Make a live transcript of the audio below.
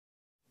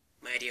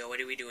Mario,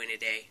 what are we doing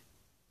today?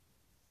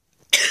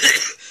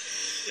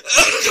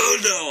 I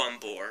don't know, I'm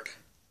bored.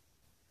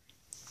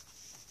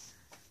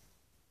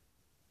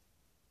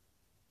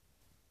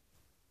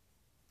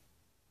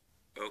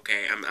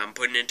 Okay, I'm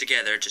putting it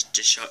together.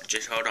 Just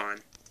hold on.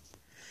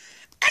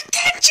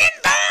 Attention,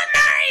 Ball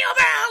Mario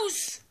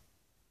Bros!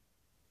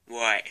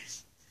 What?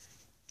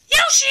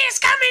 Yoshi is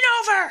coming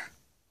over!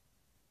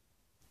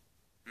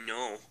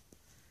 No.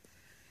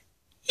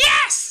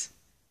 Yes!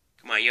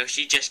 Come on,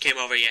 Yoshi just came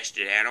over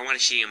yesterday. I don't want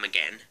to see him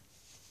again.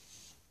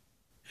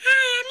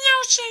 Hi, I'm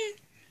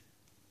Yoshi.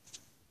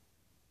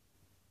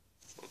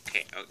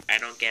 Okay, I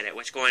don't get it.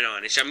 What's going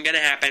on? Is something gonna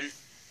happen?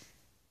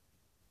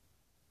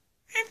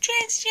 I'm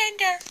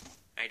transgender.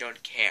 I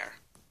don't care.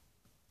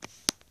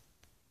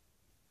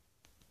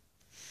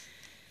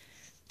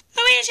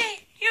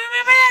 Luigi, you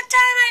remember that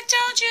time I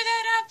told you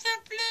that up the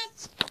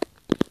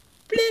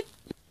blip?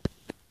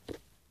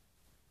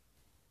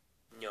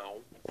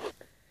 No.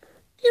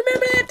 Do you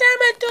remember that time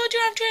I told you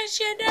I'm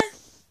transgender?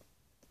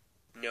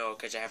 No,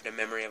 because I have the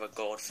memory of a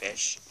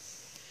goldfish.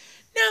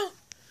 No.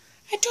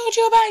 I told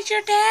you about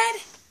your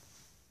dad?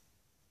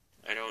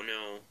 I don't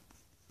know.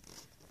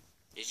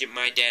 Is it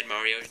my dad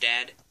Mario's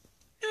dad?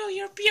 No,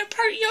 you're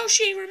part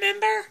Yoshi,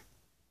 remember?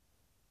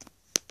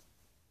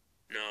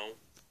 No.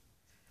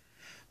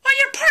 Well,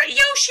 you're part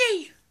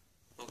Yoshi!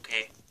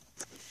 Okay.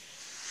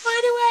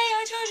 By the way,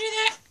 I told you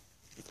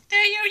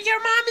that your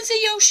mom is a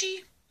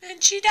Yoshi,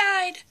 and she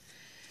died.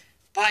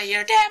 But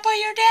your dad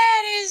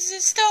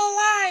is still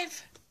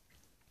alive.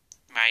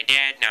 My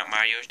dad, not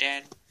Mario's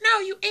dad? No,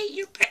 you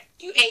ate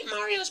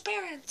Mario's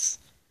parents.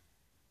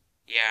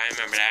 Yeah, I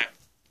remember that.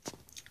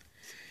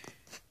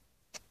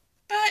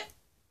 But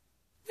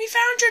we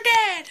found your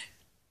dad.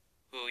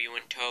 Who, you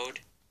and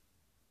Toad?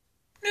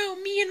 No,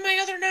 me and my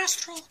other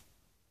nostril.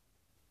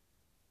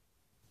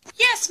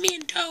 Yes, me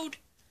and Toad.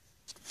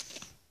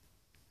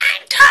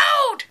 I'm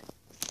Toad!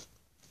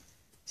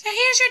 So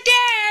here's your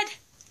dad.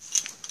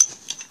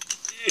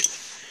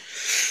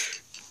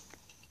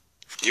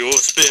 You'll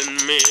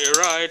spin me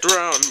right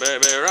round,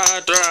 baby,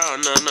 right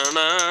round, na na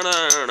na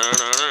na na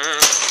na.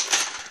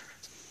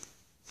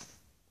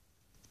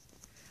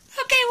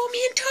 Okay, well,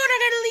 me and Toad are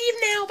gonna leave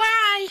now.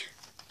 Bye.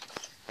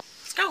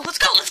 Let's go, let's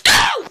go, let's go!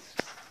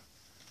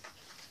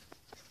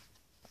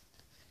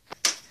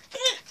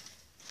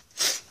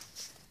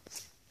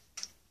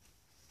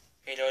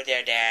 Hello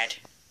there, Dad.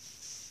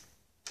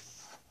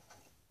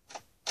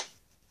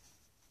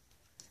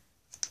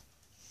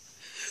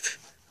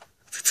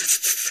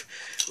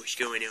 What's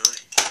going on?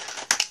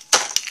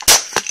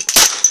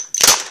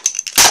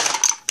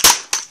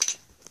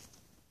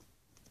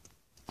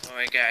 Oh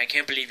my god, I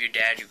can't believe you,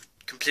 Dad. You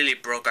completely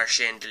broke our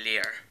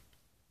chandelier.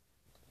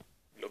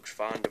 Looks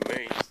fine to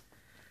me.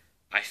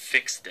 I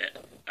fixed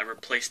it. I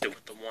replaced it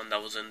with the one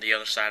that was on the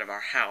other side of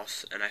our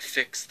house, and I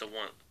fixed the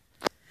one.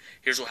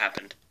 Here's what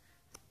happened.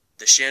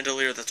 The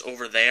chandelier that's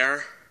over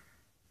there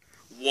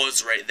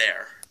was right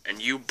there,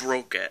 and you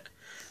broke it.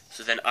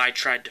 So then I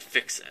tried to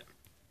fix it.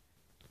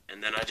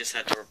 And then I just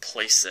had to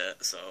replace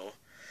it, so...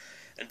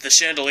 And the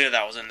chandelier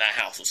that was in that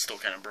house was still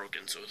kind of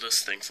broken, so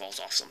this thing falls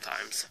off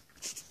sometimes.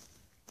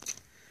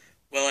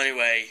 Well,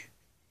 anyway,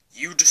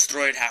 you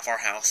destroyed half our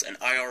house, and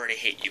I already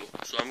hate you.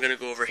 So I'm gonna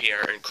go over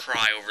here and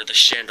cry over the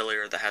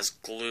chandelier that has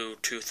glue,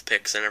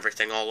 toothpicks, and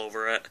everything all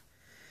over it.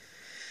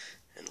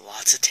 And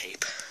lots of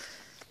tape.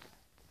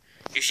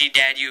 You see,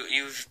 Dad,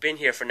 you've been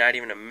here for not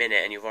even a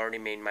minute, and you've already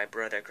made my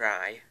brother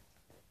cry.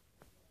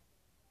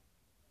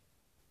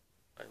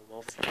 I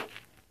love you.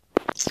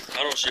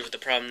 I don't see what the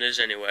problem is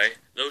anyway.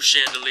 Those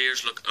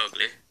chandeliers look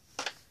ugly.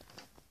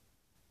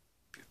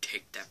 You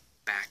take that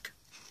back.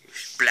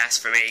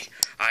 Blasphemy.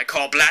 I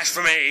call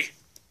blasphemy.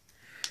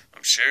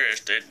 I'm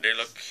serious. They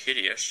look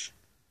hideous.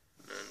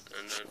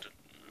 And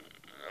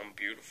I'm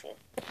beautiful.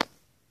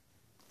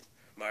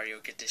 Mario,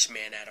 get this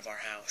man out of our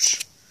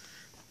house.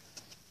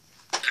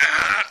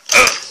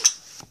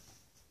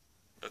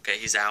 Okay,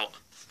 he's out.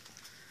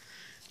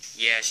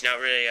 Yeah, it's not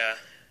really,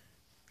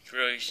 it's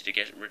really easy to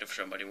get rid of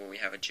somebody when we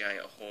have a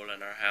giant hole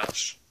in our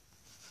house.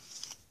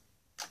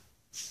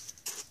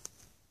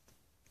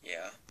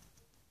 Yeah.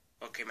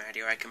 Okay,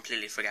 Mario, I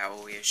completely forgot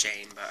what we were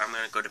saying, but I'm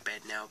gonna go to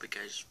bed now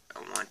because I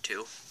want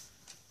to.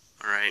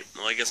 Alright,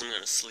 well, I guess I'm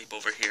gonna sleep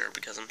over here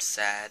because I'm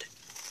sad.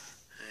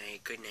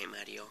 Alright, good night,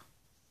 Mario.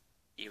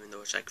 Even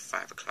though it's like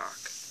 5 o'clock.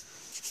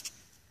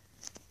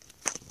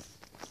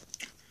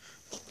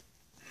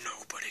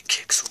 Nobody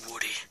kicks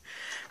Woody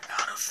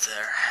out of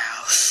their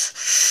house.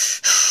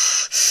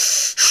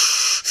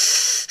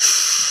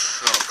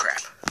 Oh,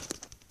 crap.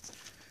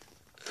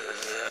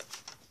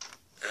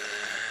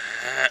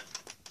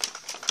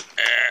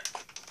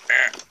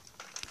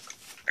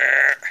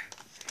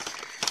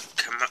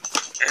 Come on.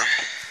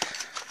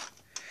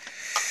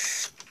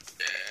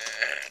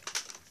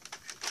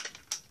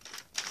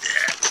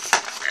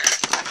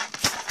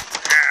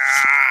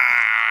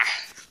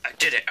 I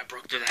did it. I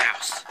broke through the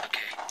house. Okay.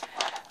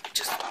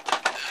 Just...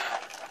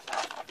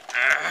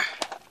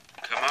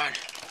 come on.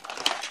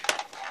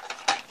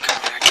 Come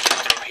on, I can get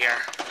through here.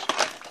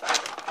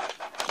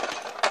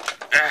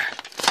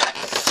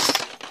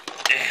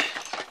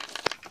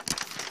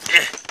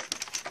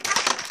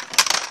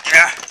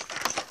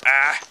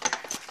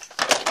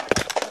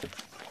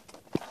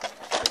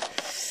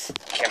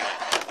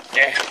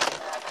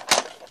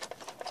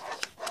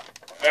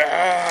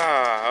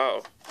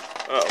 Oh.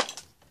 Oh.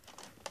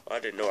 I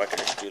didn't know I could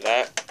just do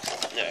that.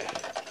 Yeah.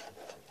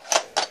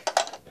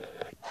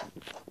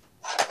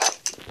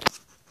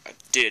 I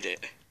did it.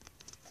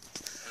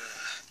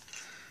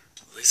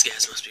 These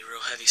guys must be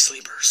real heavy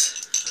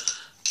sleepers.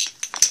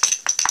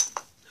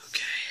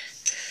 Okay.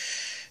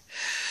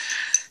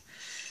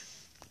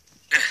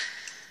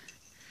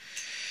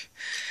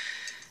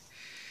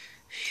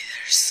 Hey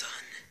there, son.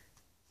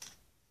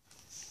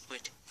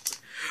 Wait.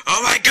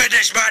 Oh my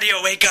goodness,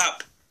 Mario, wake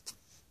up!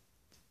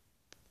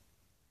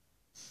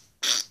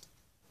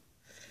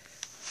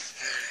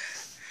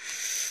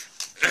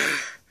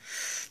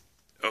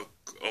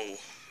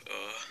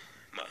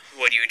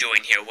 What are you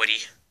doing here,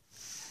 Woody?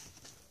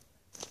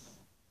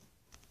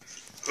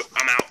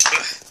 I'm out.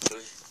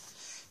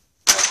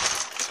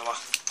 Come on.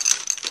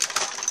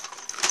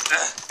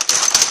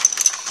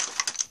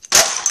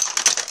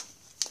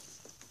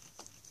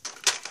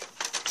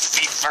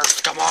 Feet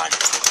first, come on.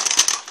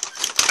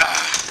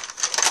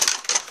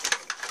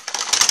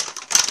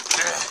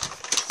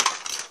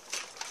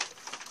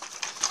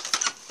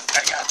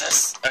 I got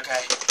this.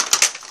 Okay.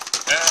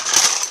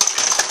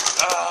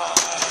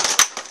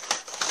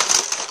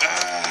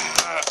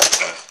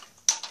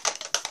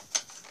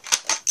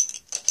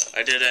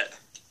 I did it.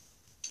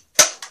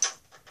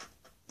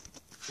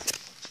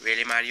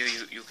 Really, Mario?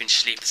 You can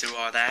sleep through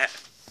all that?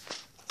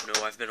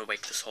 No, I've been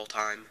awake this whole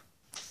time.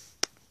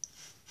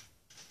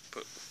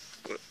 But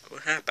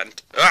what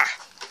happened? Ah!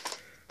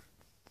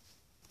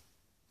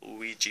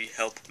 Luigi,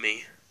 help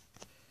me.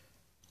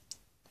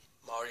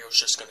 Mario's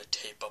just gonna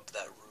tape up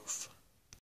that roof.